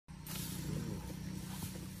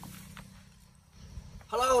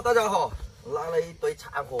Hello， 大家好，拉了一堆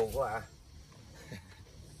柴火过来。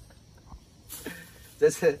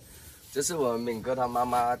这是我敏哥他妈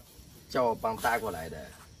妈叫我帮带过来的。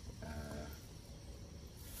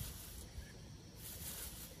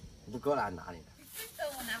你过来拿你的。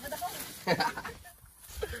我拿不到。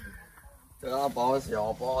这个包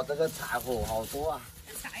小包，这个柴火好多啊。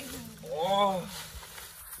柴火。哇！我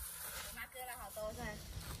妈割了好多噻。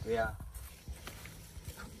对呀、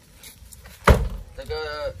这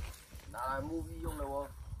个拿来沐浴用的哦，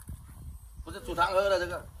不是煮汤喝的这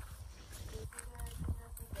个。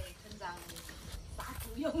给村长杀猪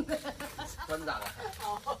用的。村长啊，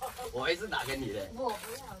我还是拿给你的。我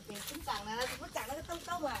不要，给村长了，不长那个痘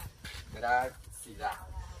痘嘛。给他洗的。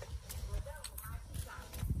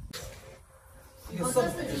我这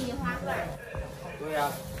是金银花是吧？对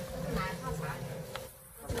呀、拿来泡茶，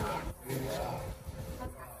这是凉。泡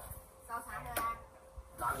茶，烧茶喝啊。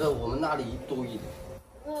哪个我们那里多一点。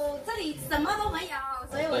我这里什么都没有，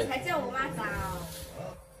所以我才叫我妈找。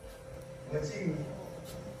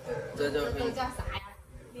这就这都叫啥呀？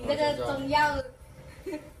你这个中药。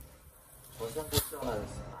好像不叫那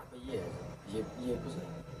啥个叶，也不是。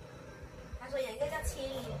他说有一个叫千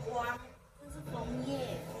里光，这是枫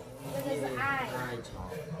叶，这个是爱。艾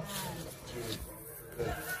草。对。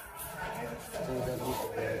这个叫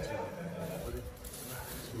艾草，不是。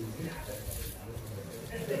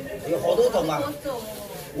有好多种啊！好多种。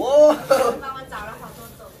哇！帮我找了好多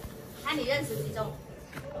种，看你认识几种？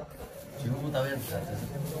全部都认识，只是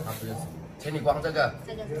他不认识。千里光这个。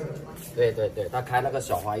这个是什么？对对对，他开那个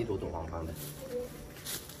小花一朵朵黄黄的。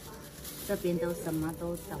这边都什么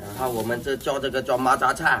都懂。然后我们这叫这个叫马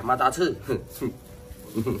扎菜、马扎刺。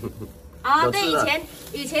哦，对，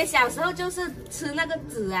以前小时候就是吃那个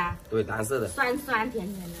籽啊。对，蓝色的。酸酸甜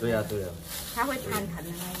甜的。对呀对呀。它会弹弹的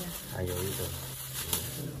那个。还有一种。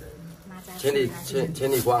千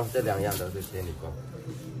里光，这两样都是千里光。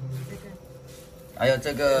这个。还有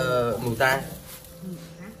这个牡丹。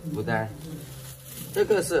牡丹。这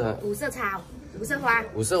个是五色草。五色花，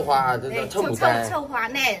五色花，这个臭牡丹，臭花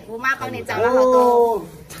呢？我妈帮你找了好多。哦、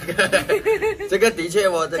这个的确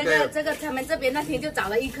我这个他们这边那天就找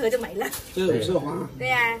了一颗就没了。这是五色花。对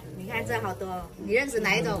呀、你看这好多，你认识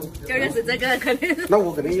哪一种就认识这个，肯定。那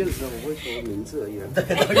我肯定认识，我会说名字而已。对，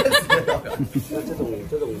都认识。那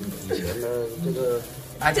这种以前呢，这个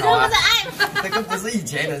艾草啊，这个不是爱吗？这个不是以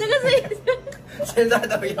前的，这个是现在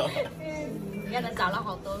都有。你看他找了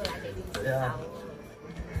好多来给你对呀。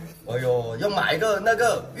哎呦，要买一个那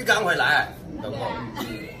个浴缸回来，懂吗？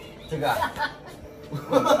这个、啊，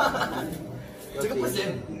这个不行。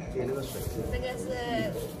接那个水。这个是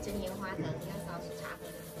金银花藤，要烧茶喝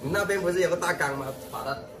的。你那边不是有个大缸吗？把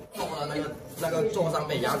它坐到那个座上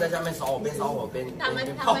面，然后在下面烧火，边烧火边。他们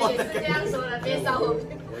也是这样说的，边烧火。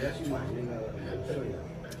我要去买那个这个。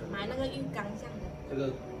买那个浴缸像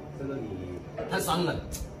的。这个你太酸了。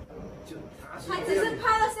就它只是泡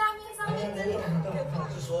到下面，上面这里他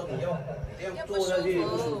是说你要坐下去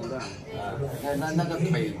不舒服的。那个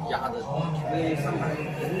腿压着。对，上来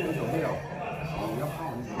木桶没有，你要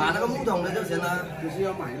泡。买那个木桶的就行了。就是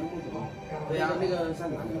要买那个木桶。对呀，那个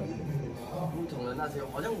上哪里有？木桶的那些，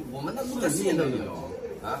好像我们那个县都有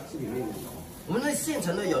啊，是里面有。我们那县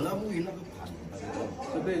城的有那木鱼那个款。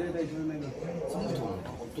对，就是那个。是木桶，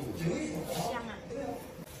好多。香啊！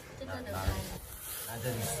这个的。拿这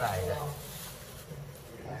里晒的。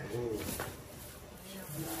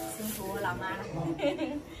辛苦我老妈了。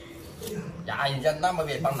呀，人家那么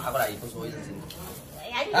远帮拿过来，也不说一声辛苦。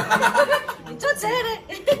哎呀，你坐车的。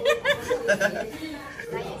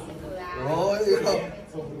那也辛苦啦。哦哟。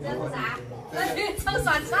这是啥？臭酸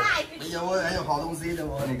菜。哎呦，还有好东西的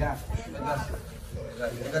哦，你看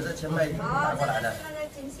这个是前辈拿过来的。那个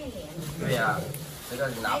金杏莲。对呀，这个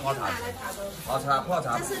拿泡茶，泡茶煲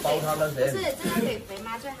汤那些。不是，这个给肥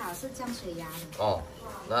妈最好是降血压的。哦，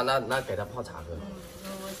那给他泡茶喝。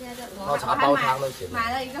我现在泡茶煲汤都行。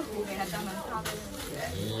买了一个壶给他专门泡的。哎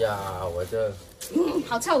呀，我这。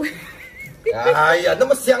好臭。哎呀，那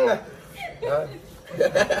么香啊！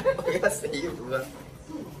我要洗衣服啊。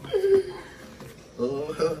哦。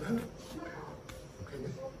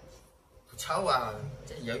不臭啊，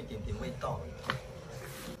这有一点点味道。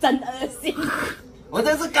真恶心！我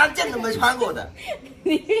这是刚见都没穿过的。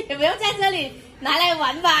你也不用在这里拿来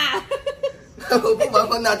玩吧？我不玩，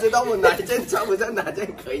我哪知道我哪一件穿不上，哪件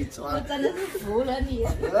可以穿？我真的是服了你。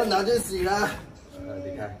我要拿去洗了。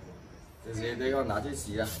你看，这些都要拿去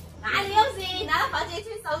洗了。哪里用洗？拿到房间去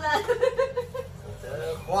收着。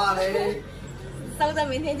这话嘞，收着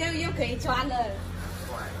明天就又可以穿了。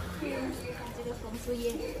这个枫树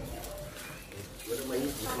叶。我都没衣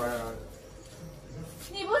服穿啊。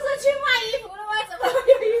你不是去卖衣服的吗？怎么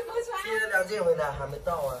寄了2件回来还没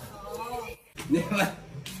到啊。你们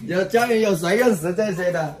有家里有谁认识这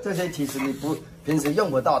些的？这些其实你不平时用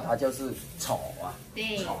不到，它就是草啊，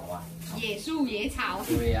对，草啊，野树野草。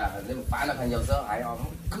对呀、那个烦了很，有时候还要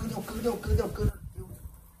割掉。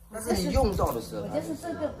但是你用到的时候，我就是这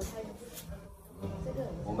个不太用。这个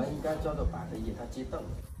我们应该叫做百合叶，它接豆。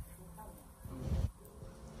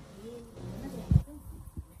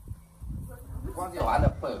光就完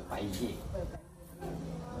了，白叶。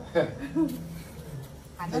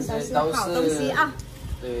反正都是好东西啊。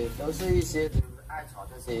对，都是一些就是艾草，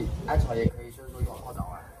这些艾草也可以，就是说用泡澡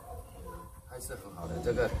啊，还是很好的。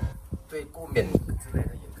这个对过敏之类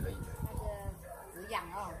的也可以的。那个止痒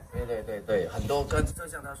哦。对，很多跟就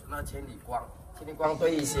像他说那千里光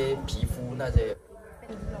对一些皮肤那些，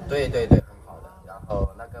对，很好的。然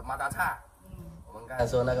后那个马达菜，我们刚才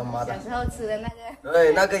说那个马达，小时候吃的那个。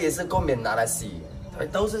对，那个也是过敏拿来洗，对，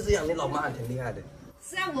都是这样。你老妈还挺厉害的。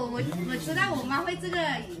是啊，我知道我妈会这个，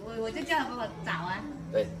我就叫她帮我找啊。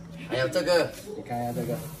对，还有这个，你看一下这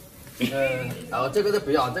个，然后这个就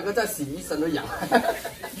不要，这个在洗一身都痒。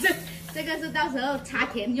这个是到时候插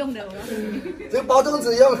田用的，我告诉你。这个包粽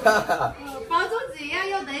子用的。包粽子也要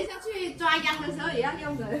用，等一下去抓秧的时候也要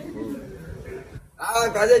用的。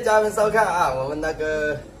感谢家人们收看啊！我们那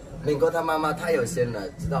个敏哥他妈妈太有心了，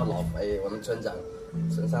知道老肥我们村长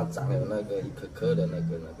身上长有那个一颗颗的那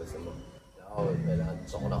个什么，然后给他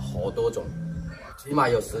找了好多种，起码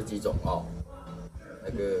有10几种哦。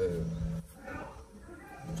那个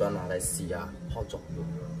专拿来洗啊泡澡用。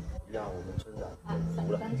让我们村长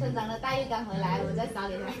服了。等村长的待遇刚回来，我再找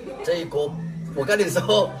给他。这一锅，我跟你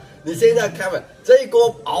说，你现在看没？这一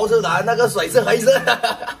锅熬出来那个水是黑色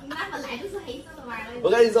的。那本来就是黑色的嘛。我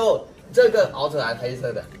跟你说，这个熬出来黑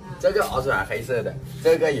色的，这个熬出来黑色的，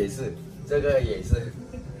这个也是，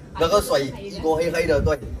那个水一锅黑黑的，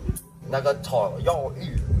对，那个草药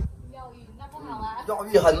浴。药浴那不好啊。药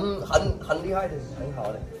浴很厉害的，很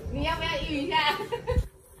好的。你要不要浴一下？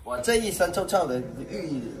我这一身臭臭的，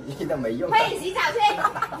浴都没用。快点洗澡去。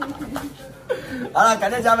好了，感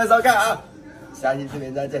谢家人们收看啊，下期视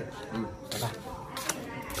频再见，拜拜。